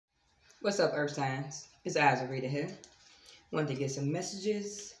What's up, Earth signs? It's eyezllc here. Wanted to get some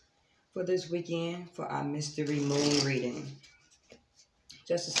messages for this weekend for our mystery moon reading.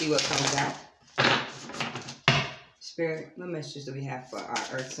 Just to see what comes out. Spirit, what messages do we have for our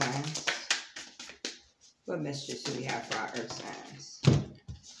Earth signs? What messages do we have for our Earth signs?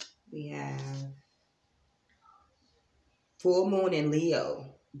 We have full moon in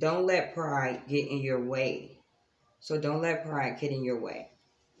Leo. Don't let pride get in your way. So don't let pride get in your way.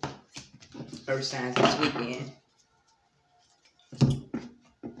 Earth signs this weekend.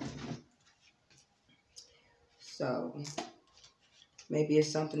 So maybe it's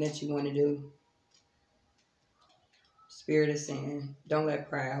something that you want to do. Spirit is saying, don't let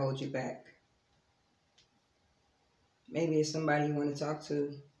pride hold you back. Maybe it's somebody you want to talk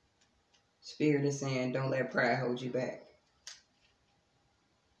to. Spirit is saying, don't let pride hold you back.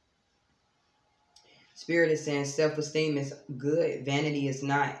 Spirit is saying, self-esteem is good. Vanity is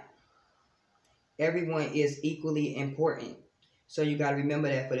not. Everyone is equally important. So you got to remember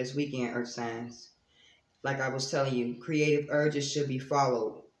that for this weekend, Earth signs. Like I was telling you, creative urges should be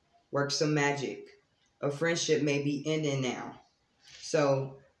followed. Work some magic. A friendship may be ending now.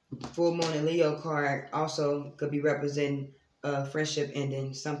 So, full moon and Leo card also could be representing a friendship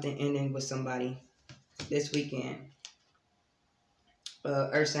ending, something ending with somebody this weekend.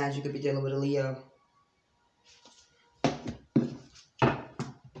 Earth signs, you could be dealing with a Leo.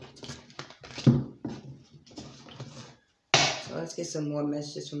 So let's get some more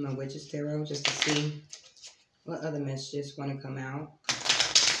messages from the Witches Tarot just to see what other messages want to come out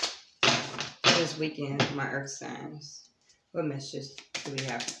this weekend for my Earth signs. What messages do we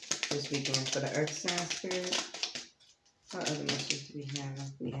have this weekend for the Earth sign spirit? What other messages do we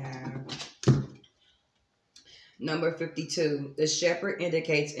have? We have number 52. The shepherd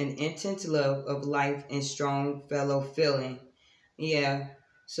indicates an intense love of life and strong fellow feeling. Yeah.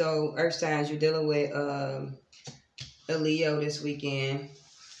 So Earth signs, you're dealing with a Leo this weekend.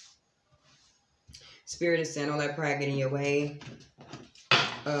 Spirit is saying, don't let pride get in your way.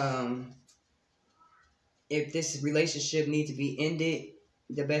 If this relationship needs to be ended,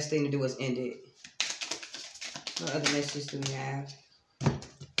 the best thing to do is end it. What other messages do we have?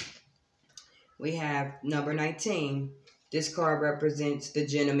 We have number 19. This card represents the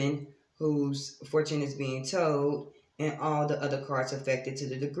gentleman whose fortune is being told, and all the other cards affected to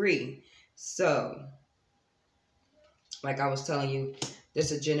the degree. So, like I was telling you,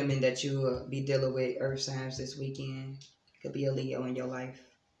 there's a gentleman that you will be dealing with, Earth signs, this weekend. Could be a Leo in your life.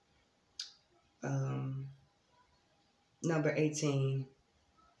 Number 18.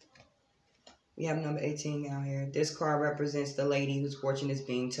 We have number 18 down here. This card represents the lady whose fortune is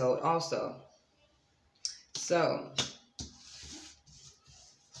being told also. So,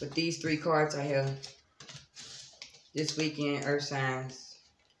 with these three cards I have this weekend, Earth signs,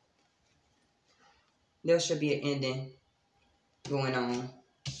 there should be an ending going on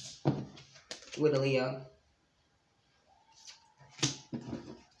with a Leo.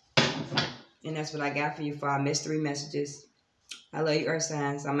 And that's what I got for you for our mystery messages. I love you, Earth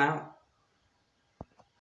signs. I'm out.